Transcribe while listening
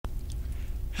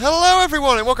Hello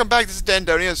everyone and welcome back. This is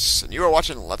Dandoneus and you are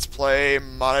watching Let's Play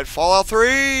Modded Fallout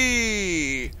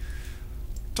 3!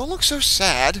 Don't look so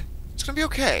sad. It's gonna be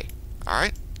okay.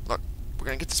 Alright? Look, we're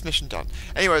gonna get this mission done.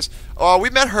 Anyways,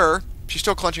 we met her. She's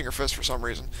still clenching her fist for some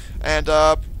reason. And,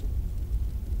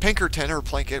 Pinkerton, or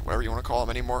Plinkett, whatever you want to call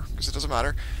him anymore, because it doesn't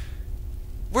matter.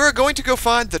 We're going to go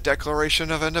find the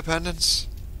Declaration of Independence.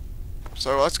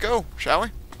 So let's go, shall we?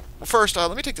 Well first,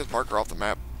 let me take this marker off the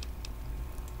map.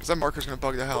 Because that marker's going to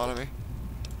bug the hell out of me.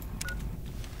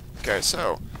 Okay,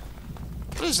 so.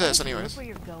 What is this, anyways?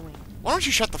 Why don't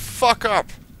you shut the fuck up?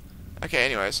 Okay,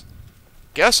 anyways.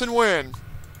 Guess and win.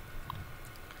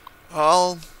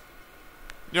 Well.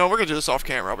 You know, we're going to do this off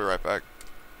camera. I'll be right back.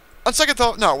 On second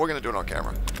thought, no, we're going to do it on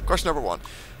camera. Question number 1.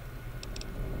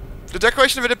 The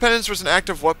Declaration of Independence was an act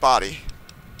of what body?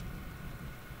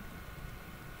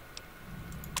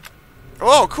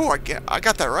 Oh, cool, I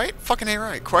got that right? Fucking A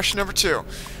right. Question number 2.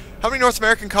 How many North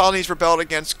American colonies rebelled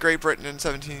against Great Britain in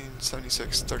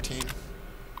 1776-13?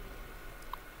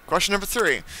 Question number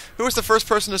 3. Who was the first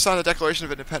person to sign the Declaration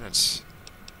of Independence?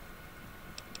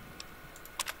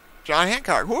 John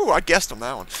Hancock. Woo, I guessed on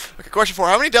that one. Okay, question 4.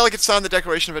 How many delegates signed the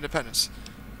Declaration of Independence?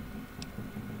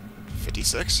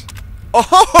 56.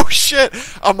 Oh, shit!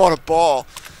 I'm on a ball.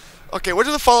 Okay, which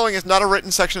of the following is not a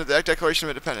written section of the Declaration of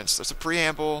Independence? There's a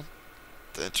preamble,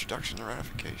 the introduction to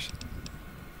ratification,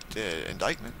 the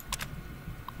indictment.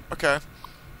 Okay.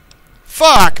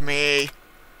 Fuck me!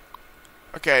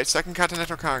 Okay, Second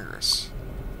Continental Congress.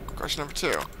 Question number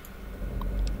 2.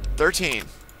 13.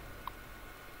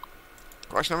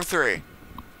 Question number 3.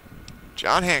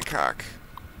 John Hancock.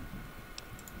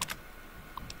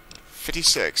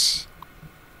 56.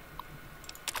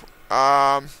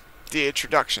 The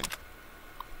introduction.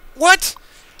 What?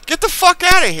 Get the fuck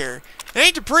out of here! It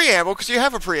ain't the preamble, because you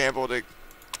have a preamble to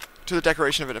the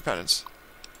Declaration of Independence.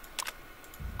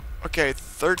 Okay,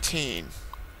 13.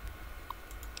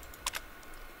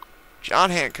 John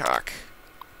Hancock.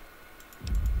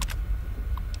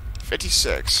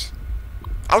 56.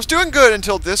 I was doing good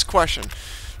until this question.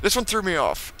 This one threw me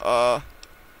off.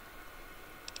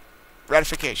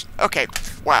 Ratification. Okay.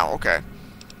 Wow, okay.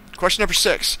 Question number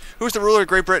 6. Who was the ruler of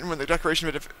Great Britain when the Declaration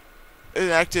of Independence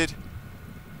enacted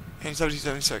in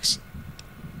 1776?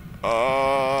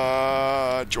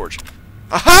 George.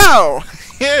 Oh!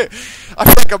 I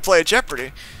feel like I'm playing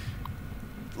Jeopardy.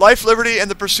 Life, liberty,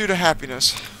 and the pursuit of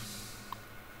happiness.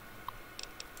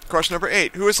 Question number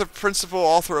 8. Who is the principal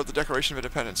author of the Declaration of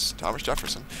Independence? Thomas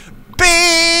Jefferson.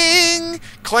 Bing!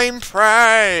 Claim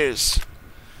prize!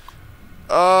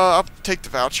 I'll take the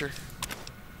voucher.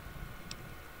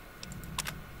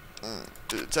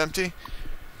 It's empty.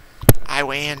 I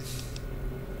win.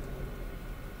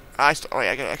 Oh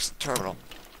yeah, I got to exit the terminal.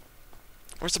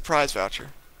 Where's the prize voucher?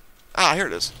 Ah, here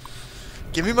it is.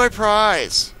 Give me my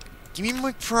prize. Give me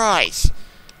my prize.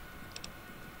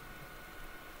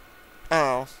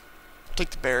 Oh. Take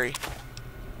the berry.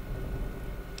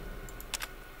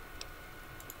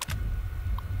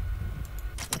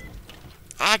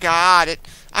 I got it.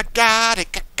 I got it.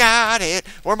 I got it.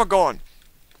 Where am I going?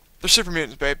 They're super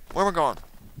mutants, babe. Where am I going?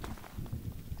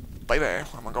 Baby, where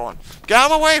am I going? Get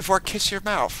out of my way before I kiss your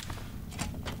mouth.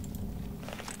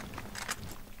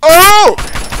 Oh!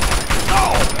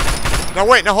 No! Now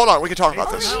wait, now hold on. We can talk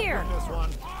about this.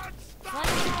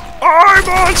 I'm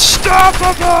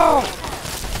unstoppable!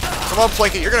 Come on,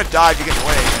 Plinkett. You're gonna die if you get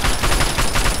away.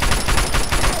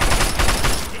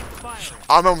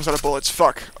 I'm almost out of bullets.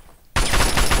 Fuck.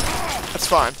 That's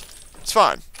fine. It's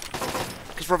fine.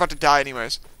 Because we're about to die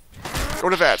anyways. Go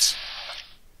to vets.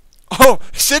 Oh,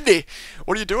 Sydney!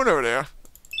 What are you doing over there?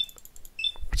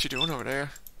 What you doing over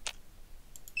there?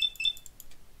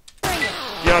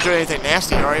 You're not doing anything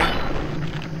nasty, are you?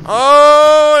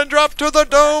 Oh, and drop to the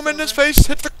dome and his face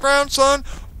hit the ground, son.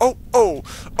 Oh, oh,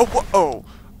 oh, oh.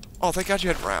 Oh, thank God you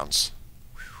had rounds.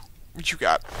 What you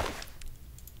got?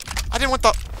 I didn't want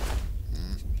the...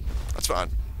 That's fine.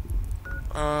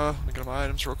 Let me get my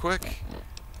items real quick.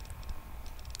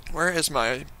 Where is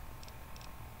my...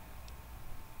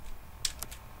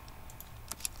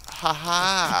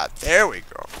 Haha, there we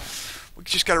go. We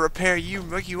just gotta repair you,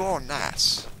 make you all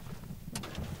nice.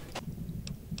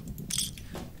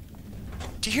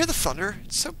 Do you hear the thunder?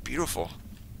 It's so beautiful.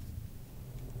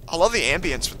 I love the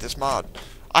ambience with this mod.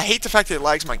 I hate the fact that it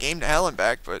lags my game to hell and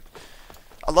back, but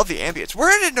I love the ambience.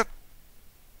 Where did it...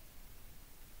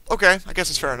 Okay, I guess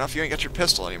it's fair enough. You ain't got your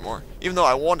pistol anymore, even though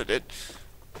I wanted it.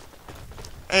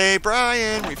 Hey,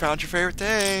 Brian, we found your favorite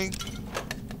thing.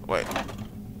 Wait. I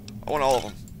want all of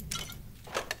them.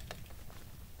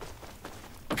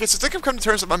 Okay, so I think I've come to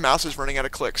terms that my mouse is running out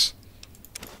of clicks.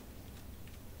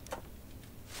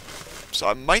 so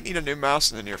I might need a new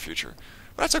mouse in the near future.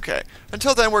 But that's okay.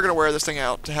 Until then, we're going to wear this thing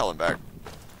out to hell and back.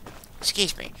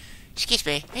 Excuse me. Excuse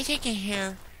me. I think in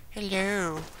here.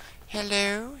 Hello.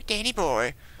 Hello, Danny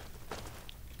boy.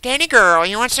 Danny girl,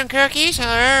 you want some cookies?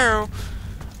 Hello.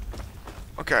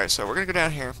 Okay, so we're going to go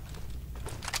down here.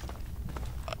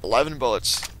 11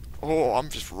 bullets. Oh, I'm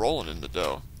just rolling in the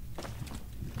dough.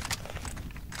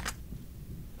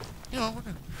 You know, we're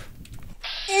gonna...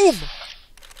 Boom!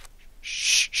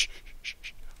 Shh.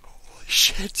 Holy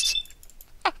shit.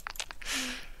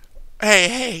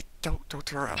 Hey, don't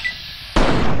turn around.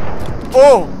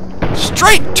 Oh!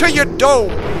 Straight to your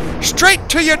dome! Straight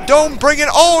to your dome, bringing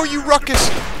all you ruckus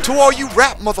to all you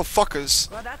rap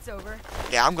motherfuckers. Well, that's over.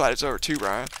 Yeah, I'm glad it's over too,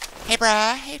 Brian. Hey,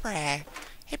 Brian. Hey, Brian.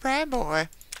 Hey, Brian boy.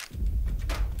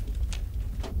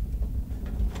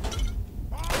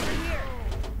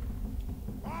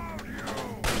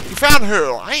 You found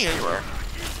who? I ain't anywhere.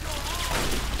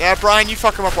 Yeah, Brian, you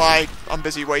fuck him up while I'm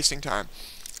busy wasting time.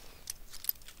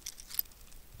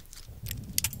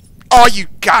 Oh, you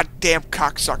goddamn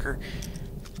cocksucker.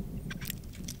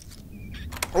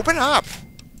 Open up.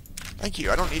 Thank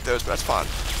you. I don't need those, but that's fun.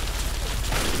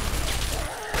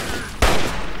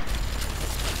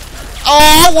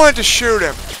 Oh, I wanted to shoot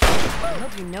him. I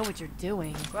hope you know what you're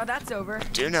doing. Well, that's over. I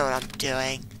do know what I'm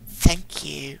doing. Thank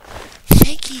you.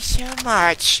 Thank you so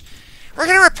much. We're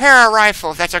gonna repair our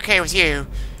rifle, if that's okay with you.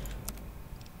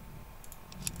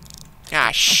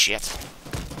 Ah, shit.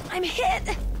 I'm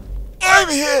hit. I'm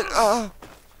hit.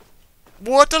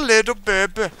 What a little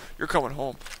baby. You're coming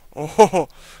home. Oh,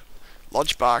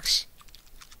 lunchbox.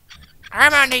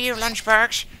 I'm onto you,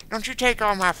 lunchbox. Don't you take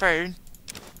all my food.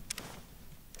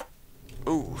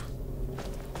 Ooh.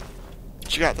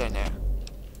 What you got there now?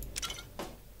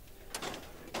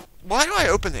 Why do I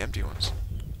open the empty ones?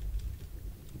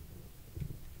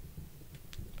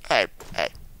 Hey.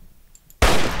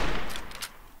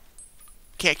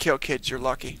 Can't kill kids, you're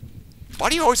lucky. Why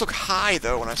do you always look high,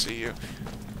 though, when I see you?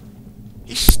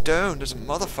 He's stoned as a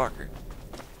motherfucker.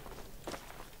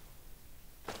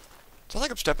 Sounds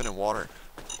like I'm stepping in water.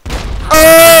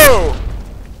 Oh!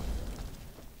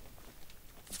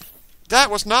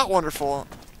 That was not wonderful.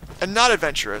 And not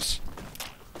adventurous.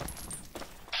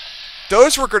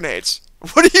 Those were grenades.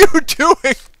 What are you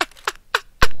doing?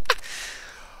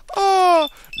 Oh,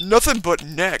 nothing but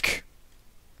neck.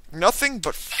 Nothing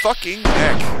but fucking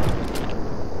neck.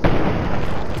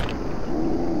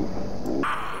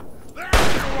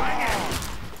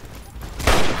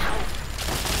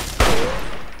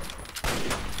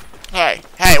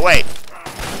 Hey, wait.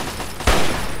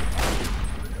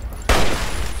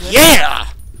 Yeah!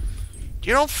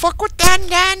 You don't fuck with Dan.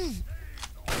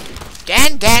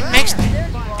 Dan makes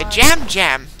the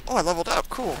jam. Oh, I leveled up.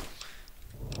 Cool.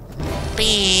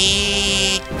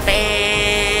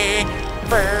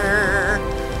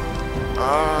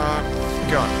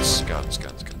 Guns.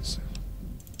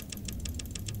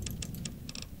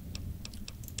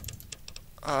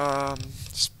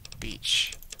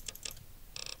 Speech.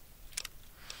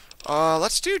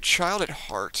 Let's do Child at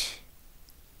Heart.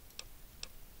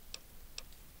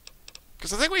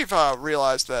 Because I think we've,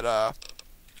 realized that,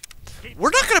 we're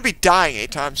not gonna be dying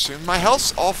anytime soon. My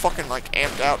health's all fucking, like,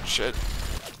 amped out and shit.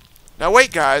 Now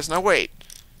wait, guys, now wait.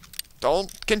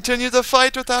 Don't continue the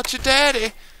fight without your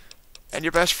daddy and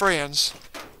your best friends.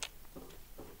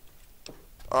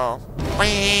 Oh.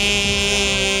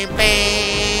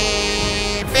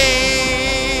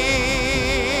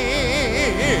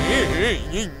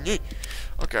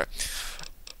 Okay.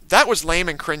 That was lame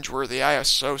and cringeworthy. I am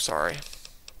so sorry.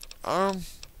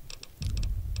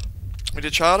 We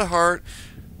did Child at Heart.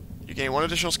 You gain 1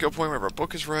 additional skill point whenever a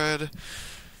book is read.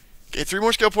 Gain 3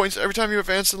 more skill points every time you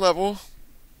advance in level.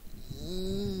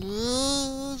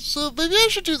 So maybe I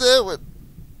should do that with...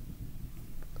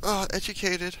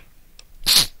 Educated.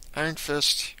 Iron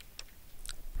Fist.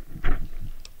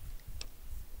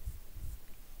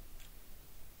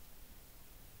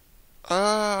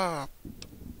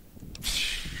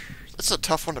 That's a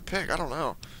tough one to pick. I don't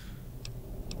know.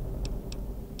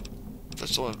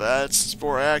 Pistol and Bats, it's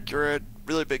more accurate,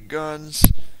 really big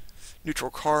guns, neutral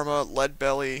karma, lead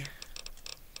belly,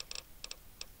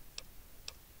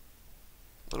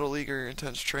 little leaguer,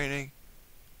 intense training.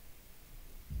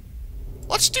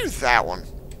 Let's do that one.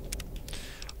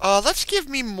 Let's give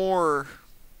me more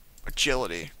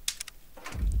agility.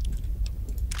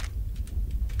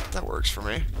 That works for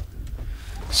me.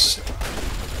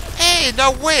 Hey,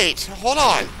 now wait, hold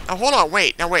on,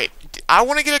 wait. I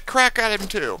want to get a crack at him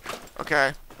too.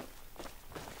 Okay.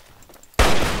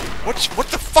 What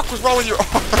the fuck was wrong with your arm?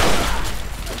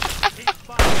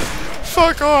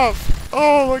 Fuck off.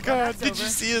 Oh my god, did you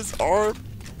see his arm?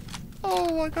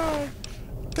 Oh my god.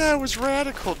 That was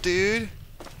radical, dude.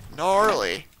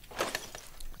 Gnarly.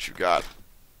 What you got?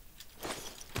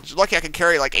 You're lucky I can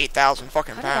carry like 8,000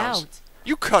 fucking pounds.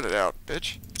 You cut it out,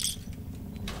 bitch.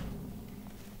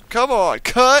 Come on,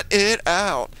 cut it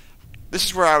out. This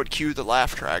is where I would cue the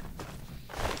laugh track.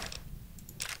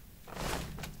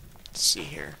 Let's see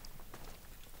here.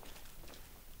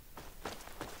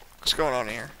 What's going on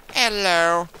here?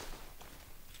 Hello.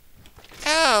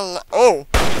 Hello. Oh.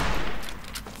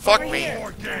 Fuck me.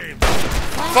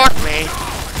 Fuck me.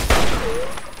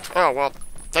 Oh, well,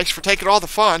 thanks for taking all the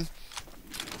fun.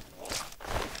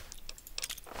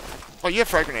 Oh, you have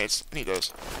frag grenades. I need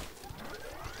those.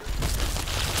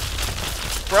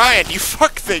 Brian, you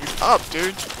fuck things up,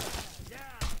 dude.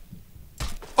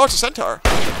 Oh, it's a centaur.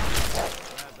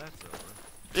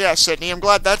 Yeah, Sydney, I'm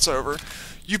glad that's over.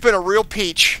 You've been a real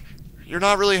peach. You're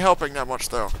not really helping that much,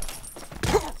 though.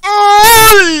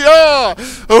 Oh, yeah!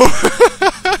 Oh.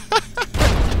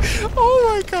 Oh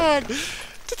my god. Did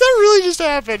that really just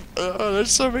happen? Oh,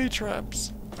 there's so many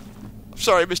traps. I'm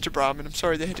sorry, Mr. Brahmin. I'm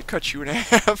sorry they had to cut you in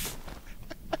half.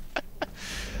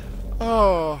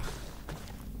 Oh.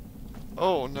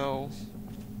 Oh no.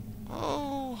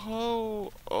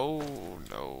 Oh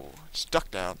no. It's duck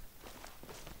down.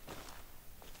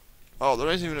 Oh, there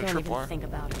isn't even a tripwire. Think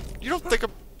about it. You don't think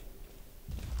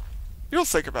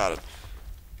about it.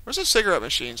 Where's the cigarette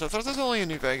machines? I thought that's only in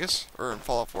New Vegas or in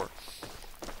Fallout 4.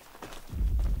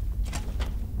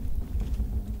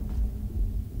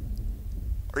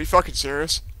 Are you fucking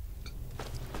serious?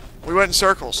 We went in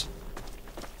circles.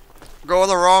 We're going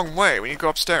the wrong way. We need to go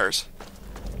upstairs.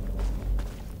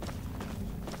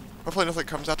 Hopefully nothing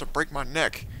comes out to break my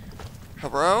neck.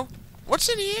 Hello? What's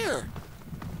in here?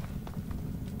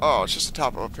 Oh, it's just the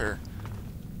top up here.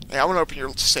 Hey, I want to open your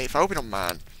safe. I hope you don't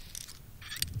mind.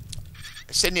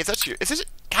 Sydney, if that's you, if this is,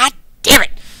 God damn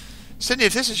it! Sydney,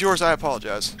 if this is yours, I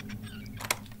apologize.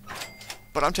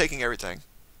 But I'm taking everything.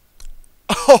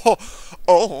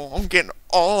 Oh, I'm getting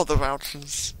all the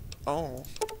vouchers. Oh.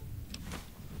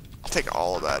 I'll take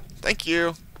all of that. Thank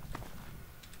you.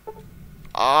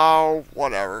 Oh,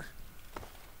 whatever.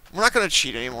 We're not going to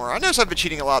cheat anymore. I noticed I've been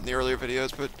cheating a lot in the earlier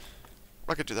videos, but I'm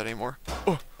not going to do that anymore.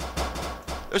 Oh.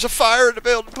 There's a fire in the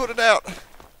building. Put it out.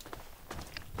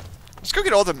 Let's go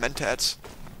get all the mentats.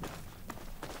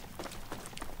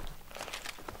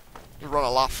 You run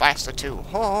a lot faster, too.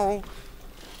 Oh.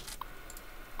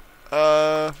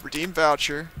 Redeem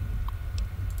voucher.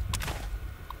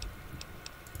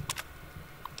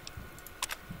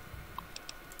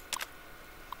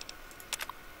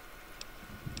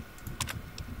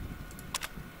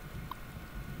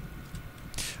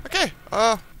 Okay,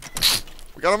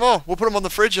 we got them all. We'll put them on the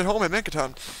fridge at home at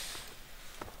Minkaton.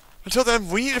 Until then,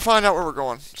 we need to find out where we're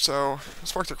going. So,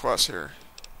 let's mark the quest here.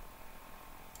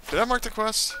 Did I mark the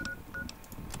quest?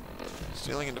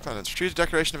 Stealing Independence. Retrieve the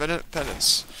Declaration of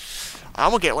Independence.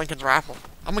 I'm gonna get Lincoln's rifle.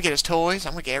 I'm gonna get his toys.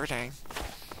 I'm gonna get everything.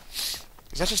 Is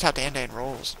that just how Dan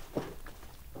rolls?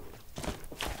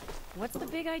 What's the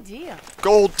big idea?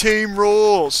 Gold team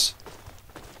rules.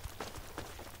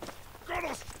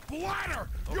 Gonna splatter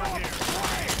your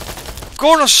brains!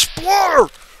 Gonna splatter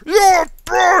your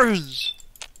brains!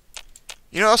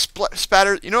 You know how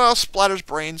splatters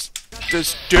brains?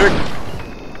 This dick.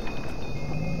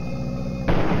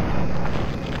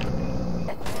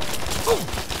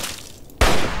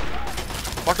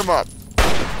 Fuck him up.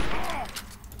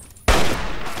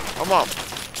 Come on.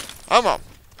 Come on.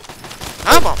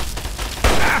 Come on.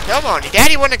 Come on, your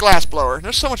daddy wasn't a glass blower.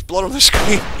 There's so much blood on the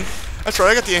screen. That's right,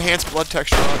 I got the enhanced blood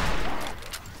texture on.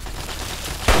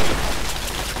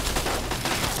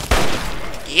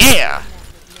 Yeah!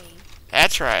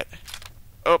 That's right.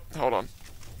 Oh, hold on.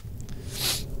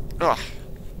 Ugh.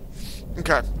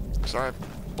 Okay. Sorry.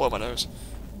 Blow my nose.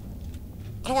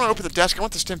 I don't want to open the desk. I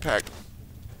want the stim pack.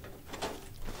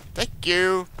 Thank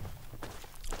you.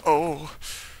 Oh.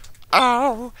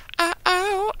 Ow. Ow,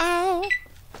 ow, ow.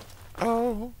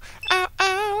 Oh. Ow,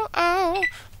 ow, ow.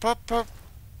 Poker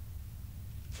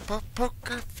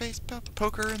face,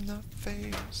 poker in the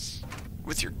face.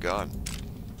 With your gun.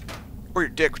 Or your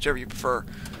dick, whichever you prefer.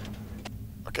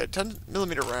 Okay,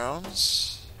 10mm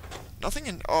rounds. Nothing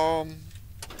in,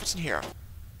 what's in here?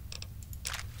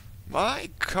 My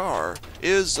car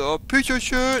is a piece of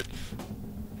shit.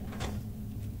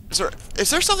 Is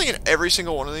there something in every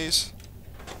single one of these?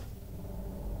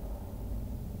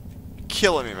 You're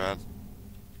killing me, man.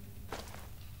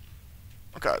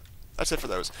 Okay, that's it for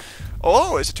those.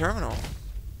 Oh, it's a terminal.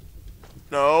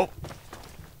 No.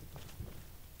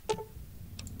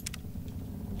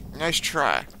 Nice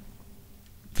try.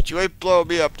 But you ain't blow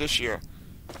me up this year.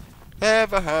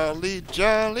 Have a holly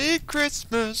jolly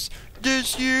Christmas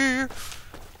this year.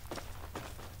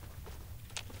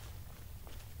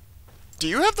 Do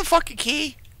you have the fucking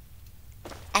key?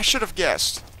 I should have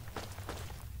guessed.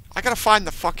 I gotta find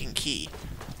the fucking key.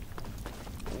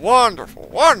 Wonderful,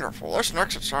 wonderful. There's an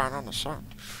exit sign on the sun.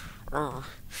 Go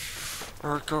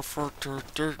for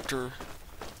There's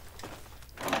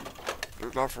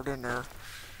nothing in there.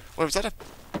 Wait, was that a...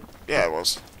 Yeah, it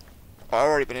was. I've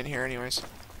already been in here anyways.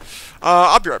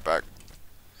 I'll be right back.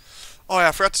 Oh yeah,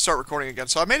 I forgot to start recording again.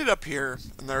 So I made it up here,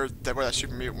 and there where that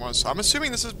super mutant was. So I'm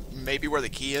assuming this is maybe where the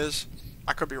key is.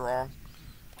 I could be wrong.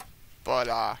 But,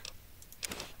 I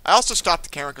also stopped the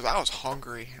camera because I was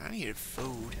hungry. I needed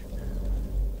food.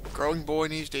 Growing boy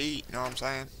needs to eat, you know what I'm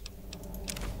saying?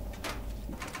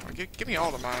 Give me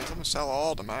all the mines. I'm gonna sell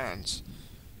all the mines.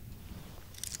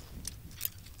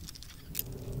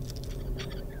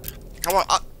 Come on.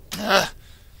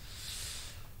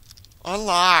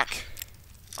 Unlock.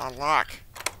 Unlock.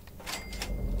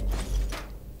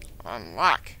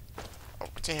 Unlock. Oh,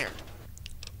 what's in here?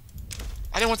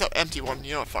 I didn't want the empty one.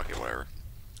 You know what? Fuck it. Whatever.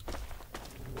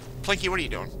 Plinky, what are you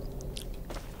doing?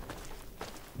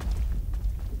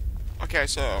 Okay,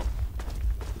 so...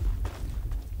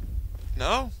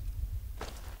 No?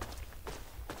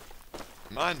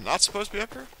 Am I not supposed to be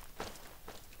up here?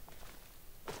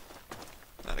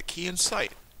 Not a key in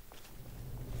sight.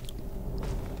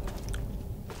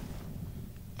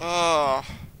 Oh,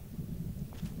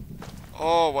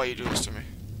 why you do this to me?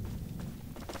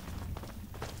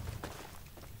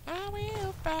 I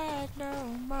will fight no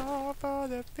more for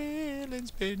the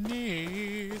feelings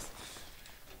beneath.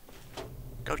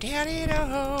 Go down in a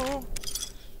hole.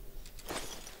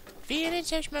 Feeling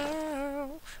so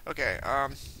small. Okay,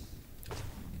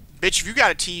 bitch, if you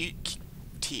got a tea.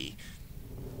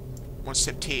 One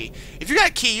sip tea. If you got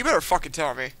a key, you better fucking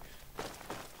tell me.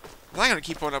 I'm not gonna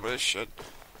keep putting up with this shit.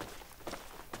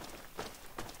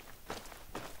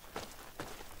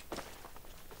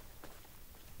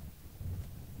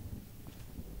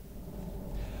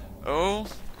 Oh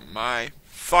my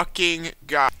fucking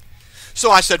god.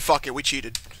 So I said fuck it, we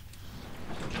cheated.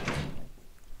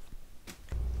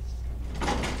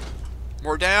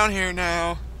 We're down here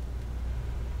now.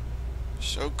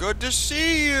 So good to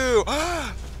see you.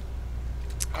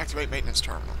 Activate maintenance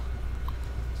terminal.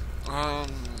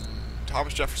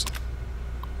 Thomas Jefferson.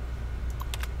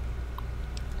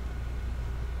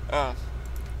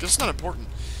 This is not important.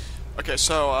 Okay,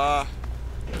 so,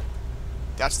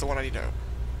 that's the one I need to open.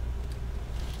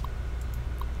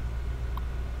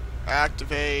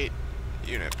 Activate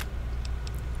unit.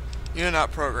 Unit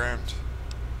not programmed.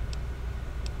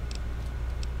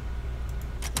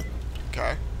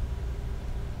 Okay.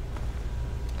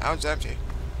 That one's empty.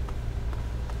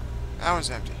 That one's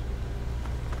empty.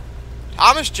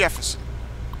 Thomas Jefferson.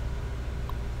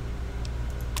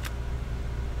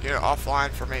 Unit offline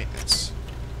for maintenance.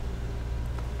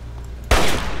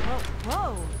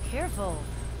 Whoa, careful.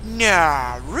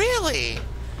 Nah, really?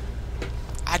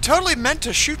 I totally meant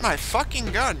to shoot my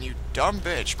fucking gun, you dumb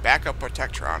bitch. Backup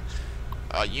Protectron.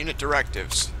 Unit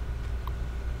directives.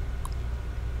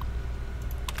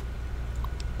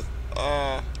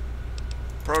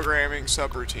 Programming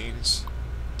subroutines.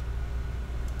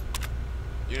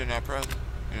 Unit not present.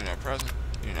 Unit not present.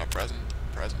 Unit not present.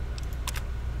 Present.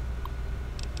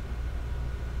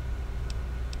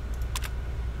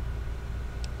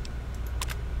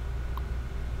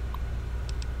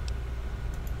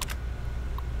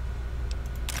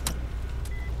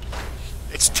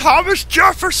 It's Thomas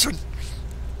Jefferson!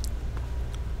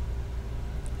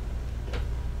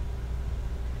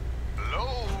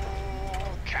 Low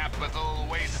capital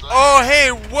wasteland. Oh, hey,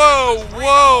 whoa,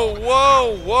 whoa,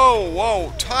 whoa, whoa,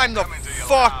 whoa. Time the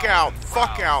fuck out.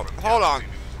 Fuck out. Hold on.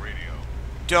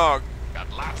 Doug.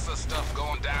 Got lots of stuff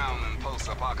going down in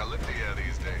post-apocalyptia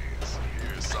these days.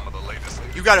 Here's some of the latest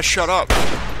news. You gotta shut up.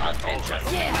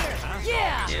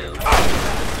 Yeah!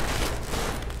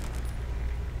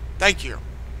 Thank you.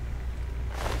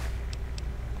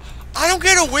 I don't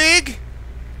get a wig?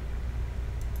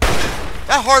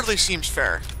 That hardly seems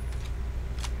fair.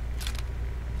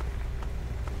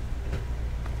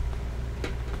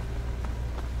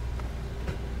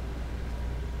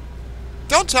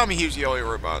 Don't tell me he was the only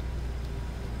robot.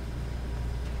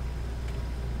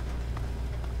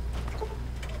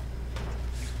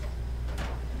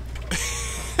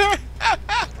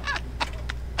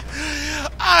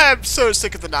 I'm so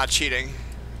sick of the not cheating.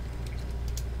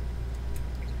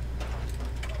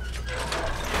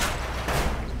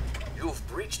 You've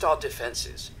breached our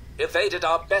defenses, evaded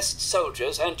our best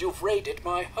soldiers, and you've raided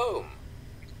my home.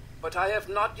 But I have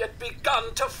not yet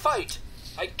begun to fight.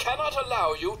 I cannot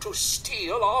allow you to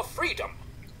steal our freedom.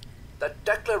 The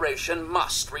Declaration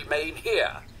must remain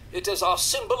here. It is our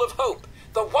symbol of hope,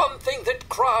 the one thing that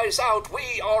cries out,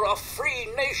 we are a free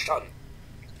nation.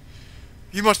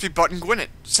 You must be Button Gwinnett,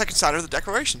 second signer of the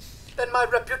Declaration. Then my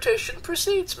reputation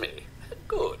precedes me.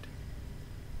 Good.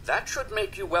 That should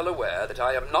make you well aware that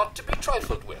I am not to be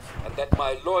trifled with, and that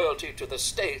my loyalty to the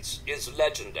States is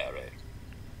legendary.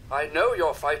 I know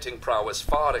your fighting prowess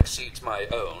far exceeds my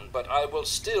own, but I will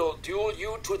still duel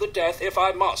you to the death if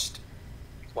I must.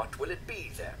 What will it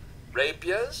be, then?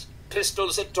 Rapiers?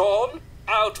 Pistols at dawn?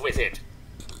 Out with it!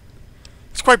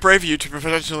 It's quite brave of you to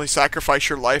professionally sacrifice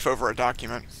your life over a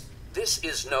document. This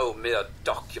is no mere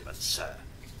document, sir.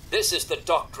 This is the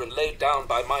doctrine laid down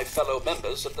by my fellow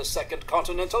members of the Second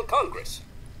Continental Congress.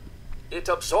 It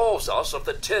absolves us of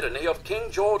the tyranny of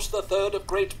King George III of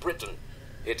Great Britain.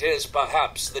 It is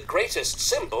perhaps the greatest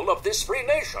symbol of this free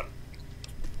nation.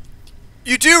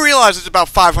 You do realize it's about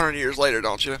 500 years later,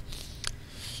 don't you?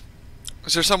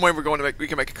 Is there some way we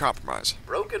can make a compromise?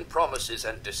 Broken promises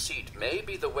and deceit may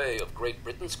be the way of Great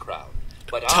Britain's crown,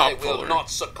 but I will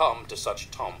not succumb to such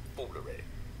tomfoolery.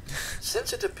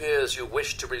 Since it appears you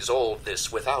wish to resolve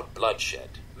this without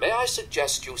bloodshed, may I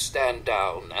suggest you stand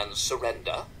down and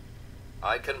surrender?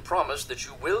 I can promise that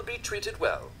you will be treated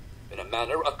well, in a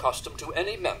manner accustomed to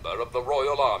any member of the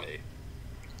Royal Army.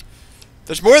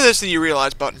 There's more to this than you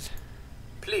realize, Button.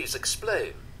 Please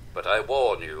explain, but I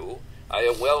warn you, I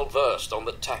am well versed on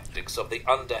the tactics of the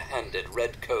underhanded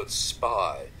redcoat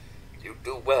spy. You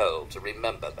do well to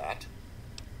remember that.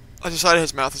 I decided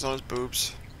his mouth is on his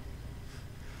boobs.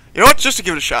 You know what? Just to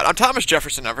give it a shot. I'm Thomas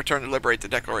Jefferson. I've returned to liberate the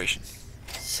Declaration.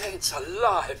 Saints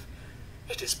alive!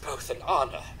 It is both an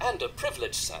honor and a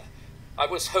privilege, sir. I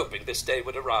was hoping this day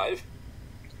would arrive.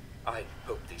 I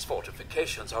hope these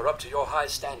fortifications are up to your high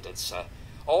standards, sir.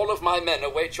 All of my men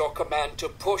await your command to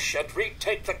push and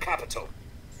retake the capital.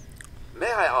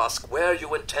 May I ask where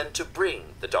you intend to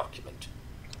bring the document?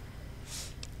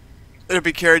 It'll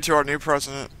be carried to our new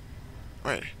president.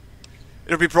 Wait.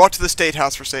 It'll be brought to the State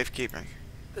House for safekeeping.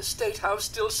 The State House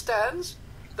still stands?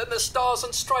 Then the Stars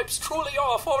and Stripes truly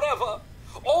are forever.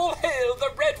 All hail the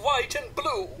red, white, and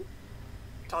blue.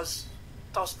 Does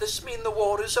this mean the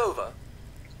war is over?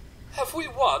 Have we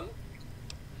won?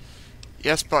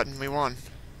 Yes, Button, we won.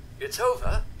 It's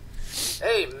over?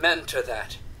 Amen to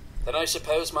that. Then I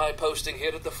suppose my posting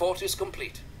here at the fort is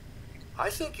complete. I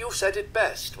think you said it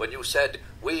best when you said,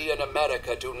 we in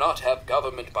America do not have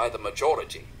government by the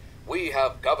majority. We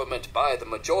have government by the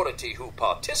majority who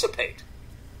participate.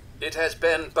 It has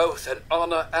been both an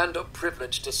honor and a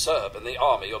privilege to serve in the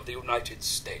Army of the United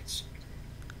States.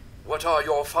 What are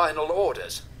your final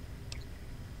orders?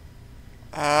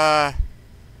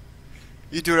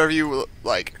 You do whatever you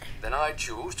like. Then I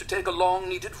choose to take a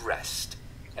long-needed rest.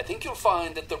 I think you'll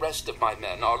find that the rest of my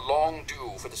men are long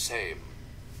due for the same.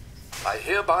 I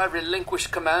hereby relinquish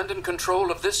command and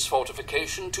control of this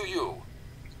fortification to you.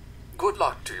 Good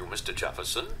luck to you, Mr.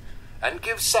 Jefferson, and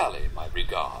give Sally my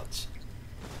regards.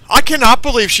 I cannot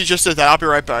believe she just did that. I'll be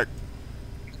right back.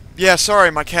 Yeah,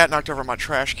 sorry, my cat knocked over my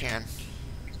trash can.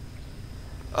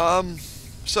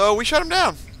 So we shut him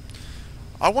down.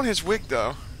 I want his wig,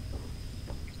 though.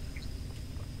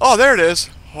 Oh, there it is.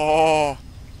 Oh.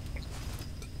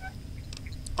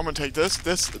 I'm gonna take this.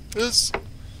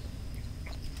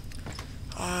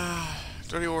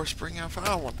 Dirty War Spring outfit. I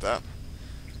don't want that.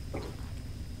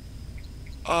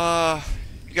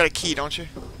 You got a key, don't you?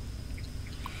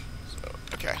 So,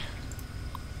 okay.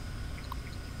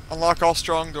 Unlock all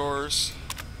strong doors.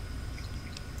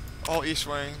 All east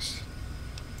wings.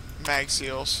 Mag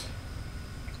seals.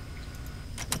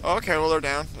 Oh, okay, well they're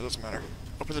down. It doesn't matter.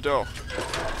 Open the door.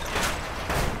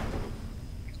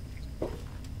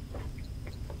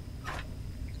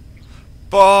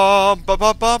 Bum bum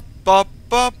bum bum bum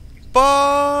bum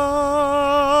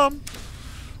bum.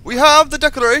 We have the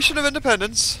Declaration of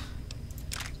Independence.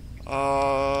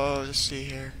 Let's see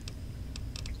here.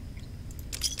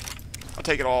 I'll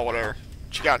take it all, whatever.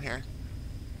 What you got in here?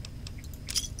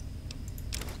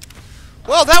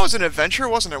 Well, that was an adventure,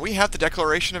 wasn't it? We have the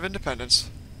Declaration of Independence.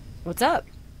 What's up?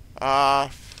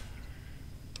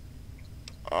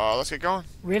 Let's get going.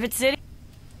 Rivet City?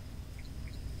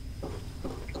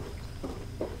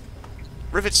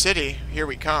 Rivet City, here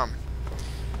we come.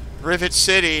 Rivet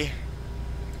City,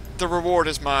 the reward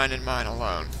is mine and mine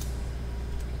alone.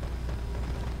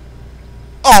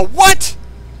 Oh, what?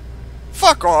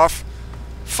 Fuck off.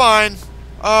 Fine.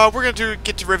 We're gonna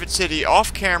get to Rivet City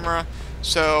off camera,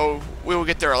 so we will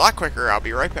get there a lot quicker. I'll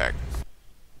be right back.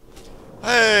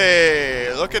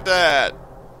 Hey, look at that.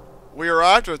 We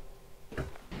arrived with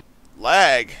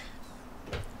Lag.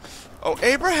 Oh,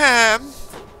 Abraham!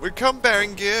 We come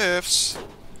bearing gifts.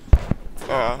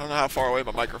 Oh, I don't know how far away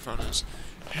my microphone is.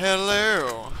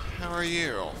 Hello. How are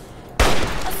you?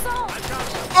 Assault!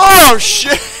 Oh,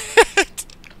 shit!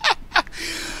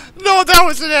 No, that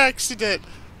was an accident!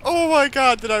 Oh my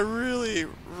god, did I really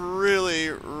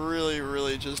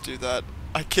just do that?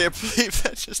 I can't believe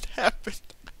that just happened.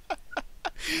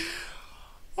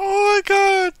 Oh my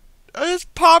god! I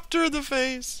just popped her in the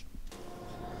face.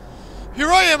 Here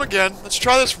I am again. Let's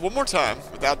try this one more time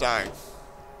without dying.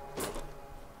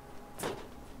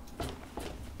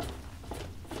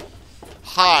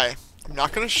 Hi. I'm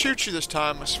not gonna shoot you this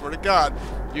time, I swear to God.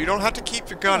 You don't have to keep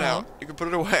your gun out. You can put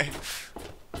it away.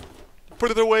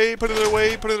 Put it away, put it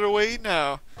away, put it away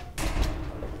now.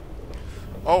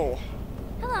 Oh.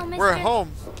 Hello, mister. We're at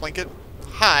home, Plinkett.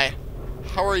 Hi.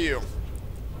 How are you?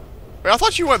 Wait, I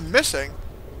thought you went missing.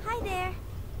 Hi there.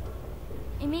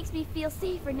 It makes me feel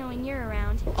safer knowing you're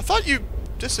around. I thought you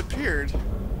disappeared.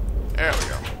 There we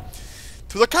go.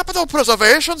 To the Capital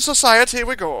Preservation Society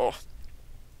we go.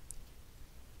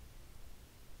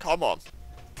 Come on.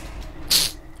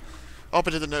 Up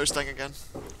into the nose thing again.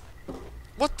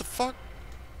 What the fuck?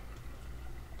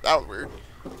 That was weird.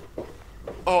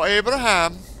 Oh,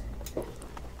 Abraham.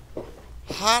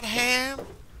 Hot ham?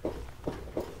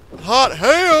 Hot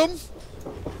ham?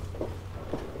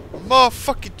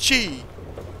 Motherfucking cheese.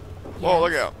 Whoa,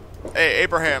 look out. Hey,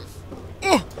 Abraham.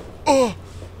 Oh!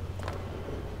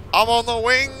 I'm on the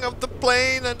wing of the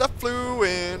plane and I flew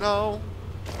in on.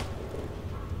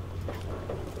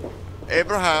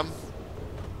 Abraham.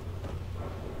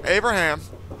 Abraham.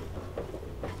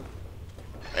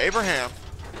 Abraham.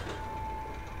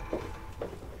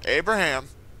 Abraham.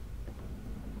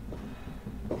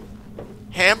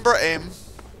 Hambraham.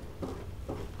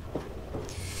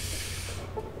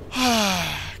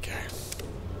 Okay.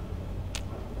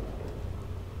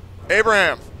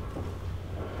 Abraham.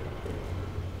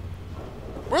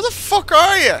 Where the fuck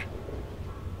are you?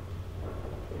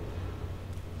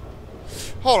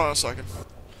 Hold on a second.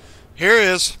 Here he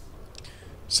is.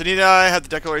 Sydney and I had the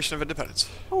Declaration of Independence.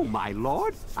 Oh, my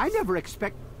lord. I never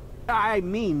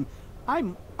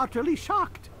I'm utterly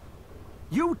shocked.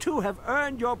 You two have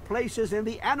earned your places in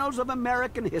the annals of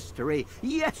American history.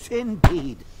 Yes,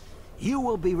 indeed. You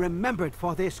will be remembered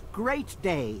for this great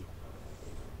day.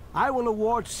 I will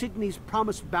award Sydney's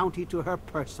promised bounty to her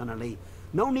personally.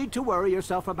 No need to worry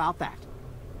yourself about that.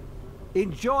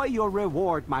 Enjoy your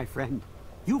reward, my friend.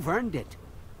 You've earned it.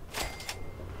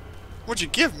 What'd you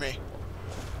give me?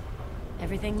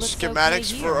 Everything looks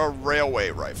Schematics okay for a here.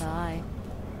 railway rifle. Bye.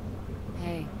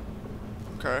 Hey.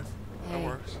 Okay, that Hey.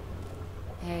 works.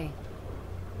 Hey.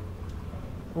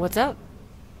 What's up?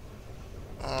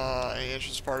 Any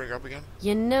interest in partying up again?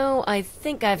 You know, I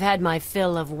think I've had my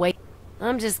fill of wait.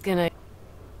 I'm just gonna...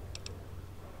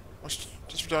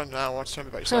 Just done now, what's tell me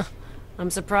about yourself? I'm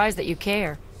surprised that you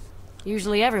care.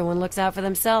 Usually everyone looks out for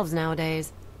themselves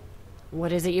nowadays.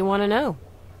 What is it you want to know?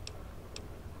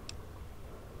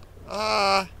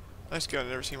 Nice gun,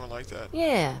 never seen one like that.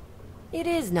 Yeah, it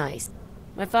is nice.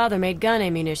 My father made gun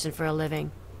ammunition for a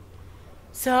living.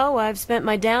 So I've spent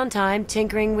my downtime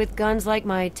tinkering with guns like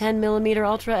my 10mm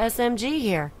Ultra SMG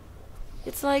here.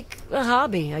 It's like a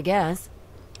hobby, I guess.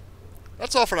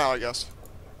 That's all for now, I guess.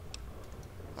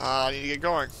 I need to get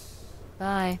going.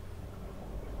 Bye.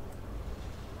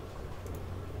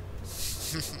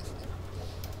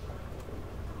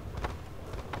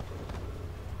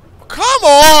 Come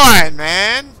on,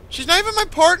 man! She's not even my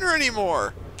partner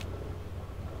anymore!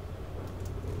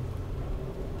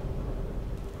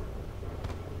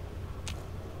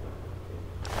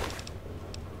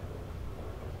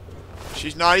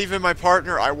 She's not even my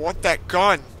partner. I want that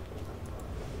gun.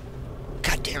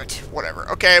 God damn it.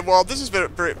 Whatever. Okay, well, this is a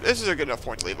good enough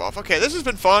point to leave off. Okay, this has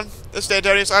been fun. This is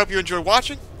Dandoneus. I hope you enjoyed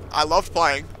watching. I loved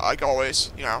playing, like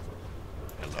always, you know.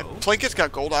 And Plinkett's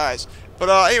got gold eyes. But,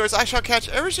 anyways, I shall catch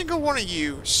every single one of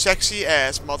you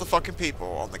sexy-ass motherfucking people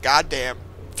on the goddamn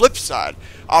flip side.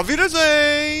 Auf Wiedersehen!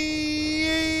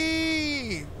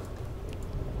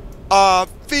 Auf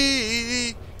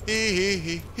Wiedersehen!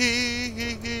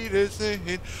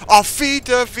 Auf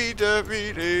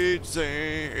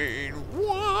Wiedersehen!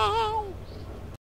 Wow!